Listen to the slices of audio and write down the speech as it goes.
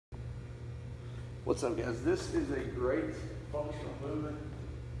What's up, guys? This is a great functional movement,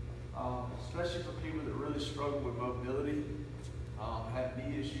 especially for people that really struggle with mobility, have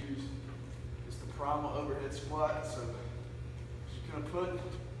knee issues. It's the Primal overhead squat. So you're gonna put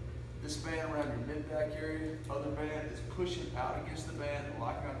this band around your mid-back area. Other band is pushing out against the band,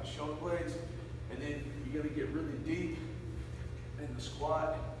 locking out the shoulder blades, and then you're gonna get really deep in the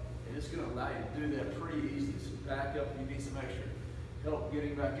squat, and it's gonna allow you to do that pretty easily. So back up if you need some extra help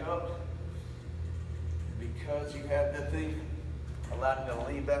getting back up. Because you have that thing allowing you to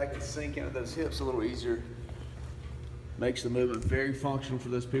lean back and sink into those hips a little easier, makes the movement very functional for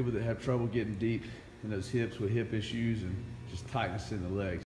those people that have trouble getting deep in those hips with hip issues and just tightness in the legs.